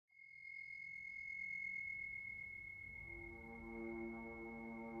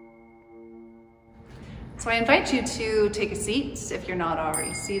So I invite you to take a seat if you're not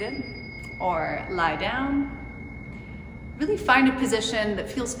already seated, or lie down. Really find a position that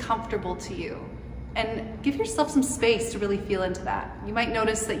feels comfortable to you and give yourself some space to really feel into that. You might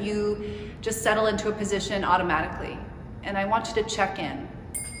notice that you just settle into a position automatically, and I want you to check in.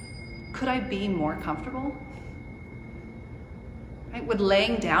 Could I be more comfortable? Right? Would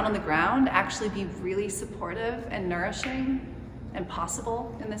laying down on the ground actually be really supportive and nourishing and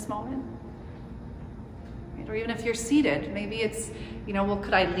possible in this moment? Right? Or even if you're seated, maybe it's, well,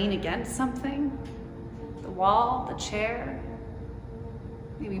 could I lean against something? The wall, the chair?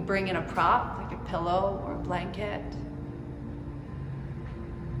 Maybe bring in a prop, like a pillow or a blanket.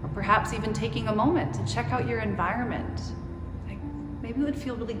 Or perhaps even taking a moment to check out your environment. Like maybe it would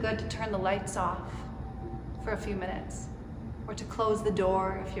feel really good to turn the lights off for a few minutes, or to close the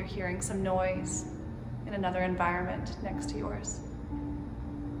door if you're hearing some noise in another environment next to yours.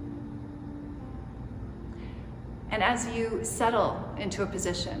 And as you settle into a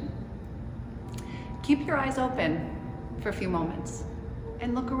position, keep your eyes open for a few moments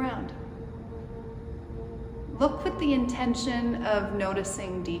and look around. Look with the intention of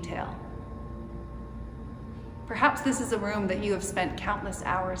noticing detail. Perhaps this is a room that you have spent countless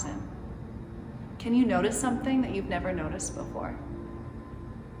hours in. Can you notice something that you've never noticed before?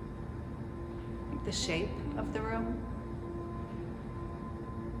 Like the shape of the room?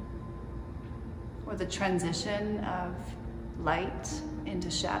 Or the transition of light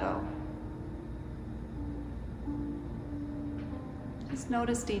into shadow? Just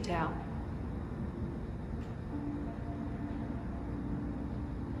notice detail.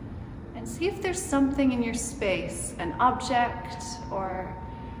 And see if there's something in your space, an object or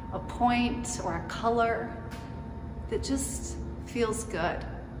a point or a color that just feels good.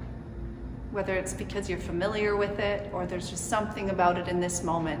 Whether it's because you're familiar with it or there's just something about it in this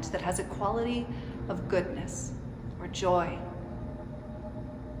moment that has a quality of goodness or joy.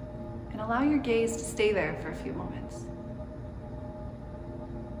 And allow your gaze to stay there for a few moments.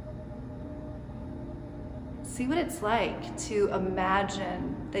 See what it's like to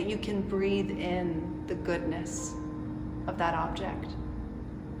imagine that you can breathe in the goodness of that object.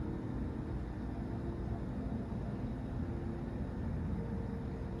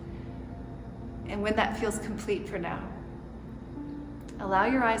 And when that feels complete for now, allow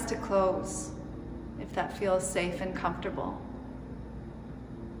your eyes to close if that feels safe and comfortable.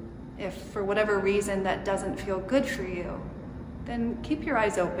 If for whatever reason that doesn't feel good for you, then keep your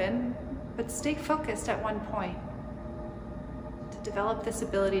eyes open, but stay focused at one point. To develop this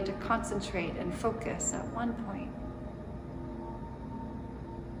ability to concentrate and focus at one point.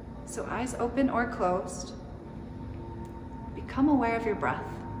 So eyes open or closed, become aware of your breath.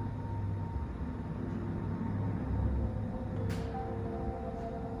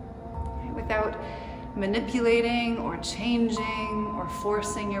 Without manipulating or changing or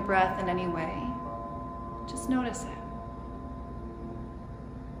forcing your breath in any way, just notice it.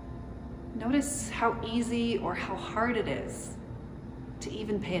 Notice how easy or how hard it is to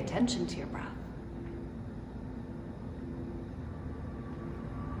even pay attention to your breath.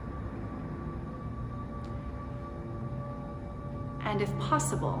 And if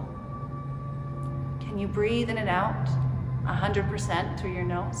possible, can you breathe in and out 100% through your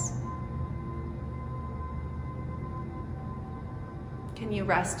nose? Can you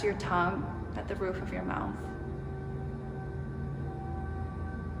rest your tongue at the roof of your mouth?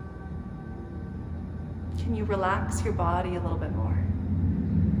 Can you relax your body a little bit more?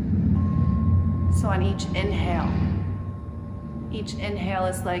 So on each inhale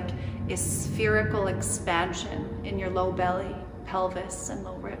is like a spherical expansion in your low belly, pelvis, and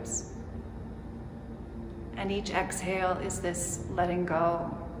low ribs. And each exhale is this letting go,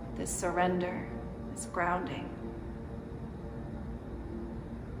 this surrender, this grounding.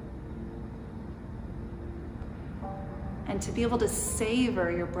 And to be able to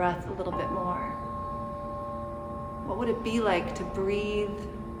savor your breath a little bit more. What would it be like to breathe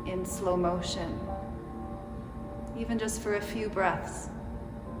in slow motion? Even just for a few breaths.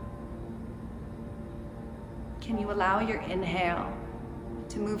 Can you allow your inhale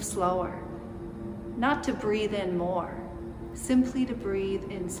to move slower? Not to breathe in more, simply to breathe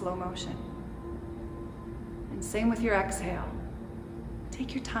in slow motion. And same with your exhale.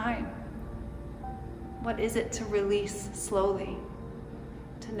 Take your time. What is it to release slowly?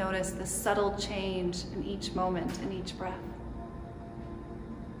 To notice the subtle change in each moment, in each breath.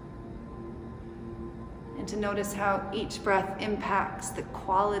 And to notice how each breath impacts the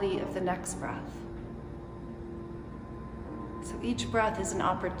quality of the next breath. So each breath is an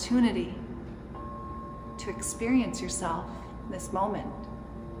opportunity to experience yourself in this moment.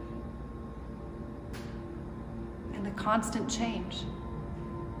 and the constant change.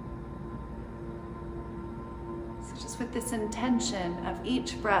 So just with this intention of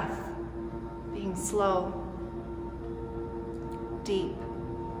each breath being slow, deep,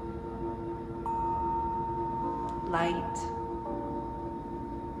 light,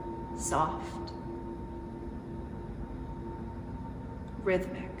 soft,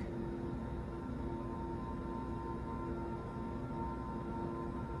 rhythmic.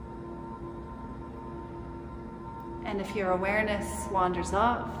 And if your awareness wanders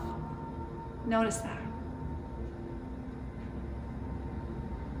off, notice that.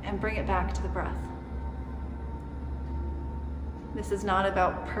 And bring it back to the breath. This is not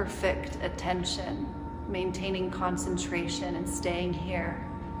about perfect attention, maintaining concentration and staying here.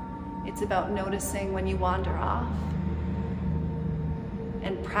 It's about noticing when you wander off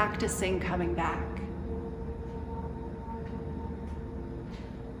and practicing coming back.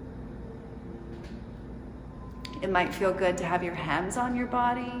 It might feel good to have your hands on your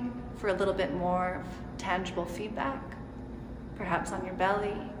body for a little bit more of tangible feedback, perhaps on your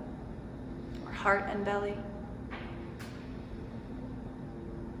belly or heart and belly.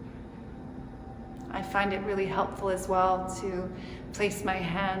 I find it really helpful as well to place my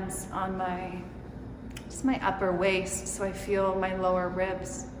hands on just my upper waist so I feel my lower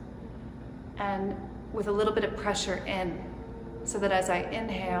ribs, and with a little bit of pressure in, so that as I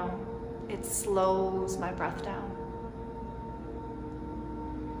inhale, it slows my breath down.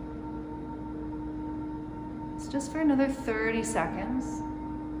 So just for another 30 seconds,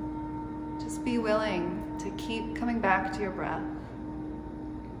 just be willing to keep coming back to your breath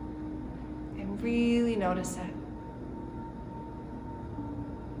and really notice it.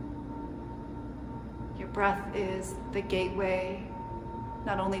 Your breath is the gateway,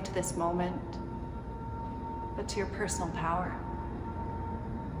 not only to this moment, but to your personal power.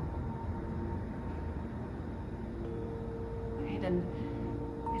 And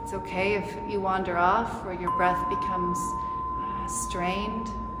it's okay if you wander off or your breath becomes strained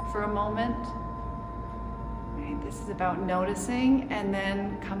for a moment. Right? This is about noticing and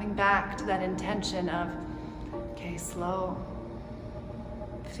then coming back to that intention of, okay, slow,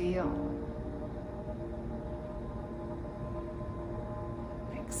 feel,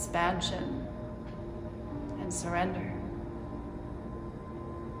 expansion, and surrender.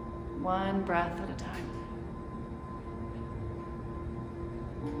 One breath at a time.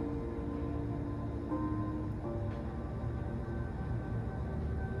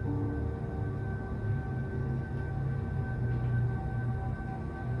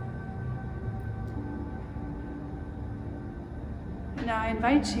 Now I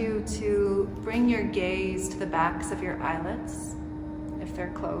invite you to bring your gaze to the backs of your eyelids if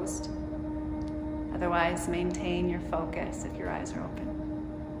they're closed. Otherwise, maintain your focus if your eyes are open.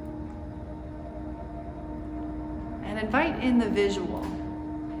 And invite in the visual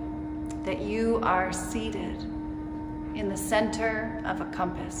that you are seated in the center of a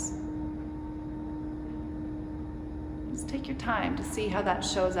compass. Just take your time to see how that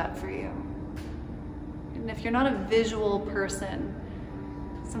shows up for you. And if you're not a visual person,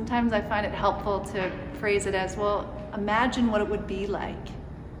 sometimes I find it helpful to phrase it as, well, imagine what it would be like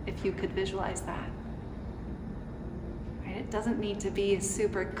if you could visualize that. Right? It doesn't need to be a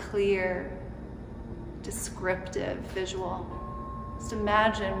super clear, descriptive visual. Just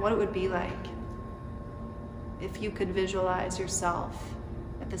imagine what it would be like if you could visualize yourself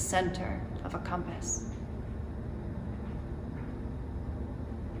at the center of a compass.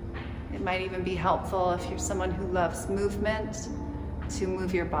 It might even be helpful if you're someone who loves movement to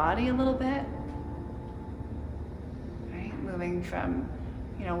move your body a little bit, right? Moving from,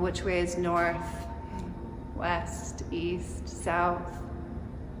 which way is north, west, east, south.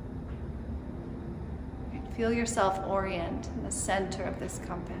 Right? Feel yourself orient in the center of this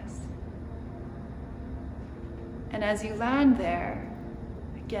compass. And as you land there,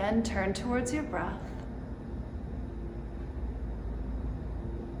 again, turn towards your breath.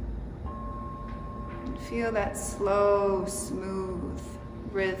 Feel that slow, smooth,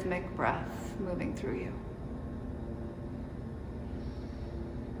 rhythmic breath moving through you.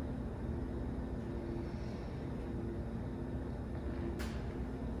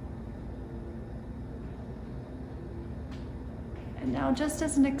 And now, just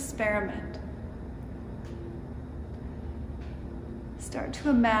as an experiment, start to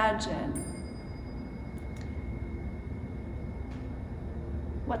imagine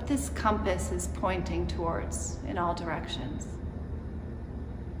what this compass is pointing towards in all directions.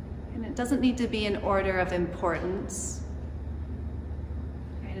 And it doesn't need to be in order of importance,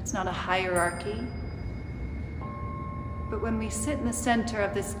 right? It's not a hierarchy. But when we sit in the center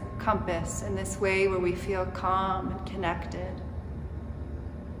of this compass in this way where we feel calm and connected,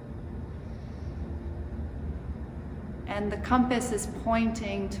 and the compass is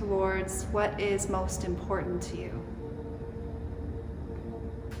pointing towards what is most important to you.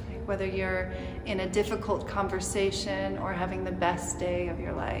 Like whether you're in a difficult conversation or having the best day of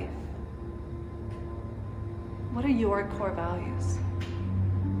your life. What are your core values?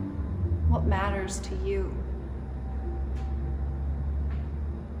 What matters to you?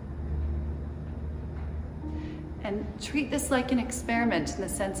 And treat this like an experiment in the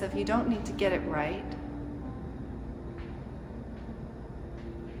sense of you don't need to get it right.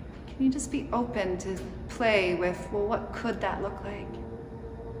 Can you just be open to play with, well, what could that look like?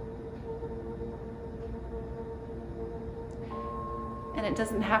 And it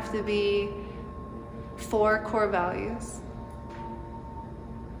doesn't have to be 4 core values.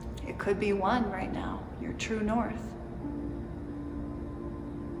 It could be 1 right now, your true north.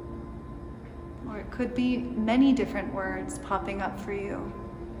 Or it could be many different words popping up for you.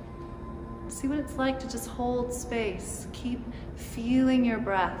 See what it's like to just hold space. Keep feeling your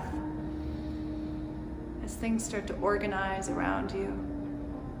breath as things start to organize around you.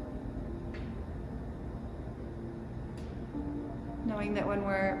 Knowing that when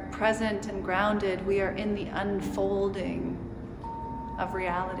we're present and grounded, we are in the unfolding of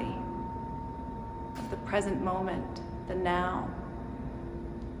reality, of the present moment, the now.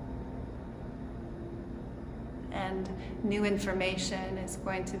 And new information is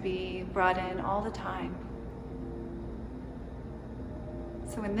going to be brought in all the time.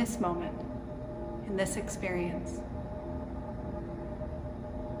 So in this moment, in this experience,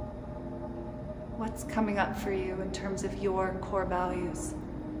 what's coming up for you in terms of your core values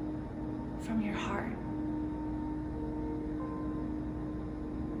from your heart?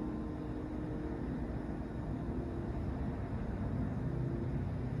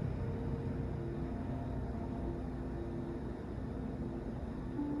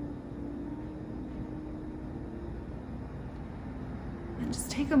 And just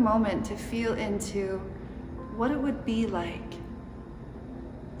take a moment to feel into what it would be like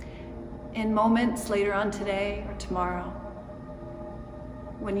in moments later on today or tomorrow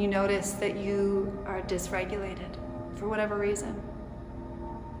when you notice that you are dysregulated for whatever reason,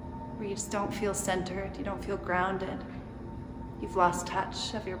 where you just don't feel centered, you don't feel grounded, you've lost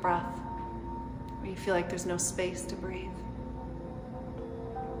touch of your breath, where you feel like there's no space to breathe.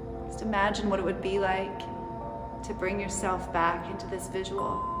 Just imagine what it would be like to bring yourself back into this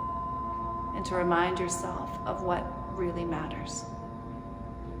visual and to remind yourself of what really matters.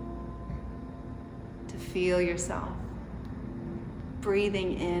 To feel yourself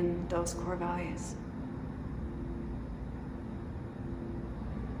breathing in those core values.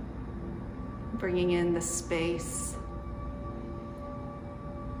 Bringing in the space,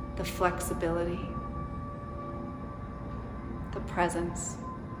 the flexibility, the presence,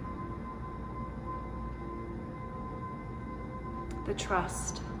 the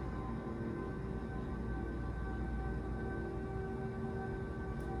trust.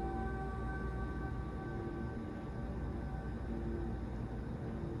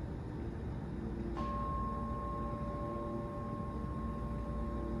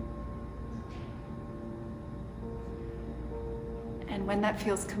 And when that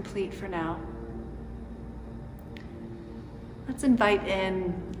feels complete for now, let's invite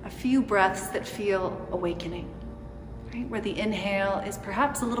in a few breaths that feel awakening, right? Where the inhale is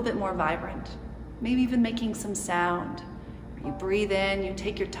perhaps a little bit more vibrant, maybe even making some sound. You breathe in, you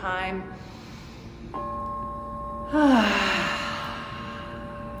take your time.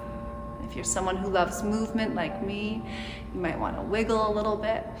 If you're someone who loves movement like me, you might want to wiggle a little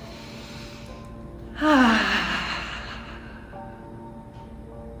bit.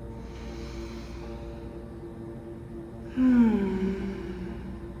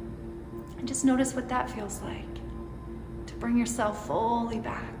 And just notice what that feels like, to bring yourself fully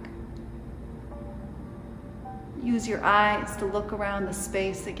back. Use your eyes to look around the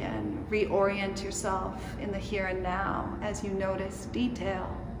space again. Reorient yourself in the here and now as you notice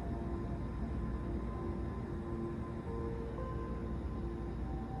detail.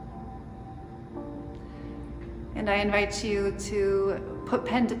 And I invite you to put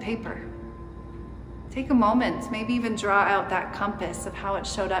pen to paper. Take a moment, maybe even draw out that compass of how it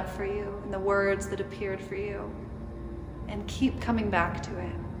showed up for you and the words that appeared for you, and keep coming back to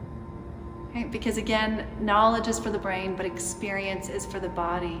it. Right? Because again, knowledge is for the brain, but experience is for the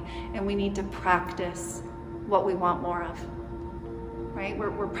body, and we need to practice what we want more of. Right?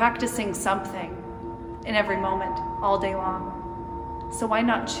 We're practicing something in every moment, all day long. So why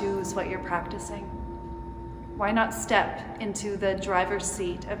not choose what you're practicing? Why not step into the driver's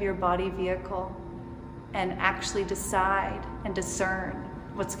seat of your body vehicle and actually decide and discern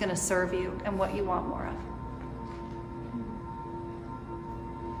what's going to serve you and what you want more of?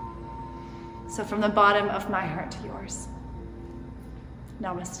 So from the bottom of my heart to yours,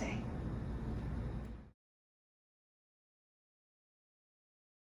 namaste.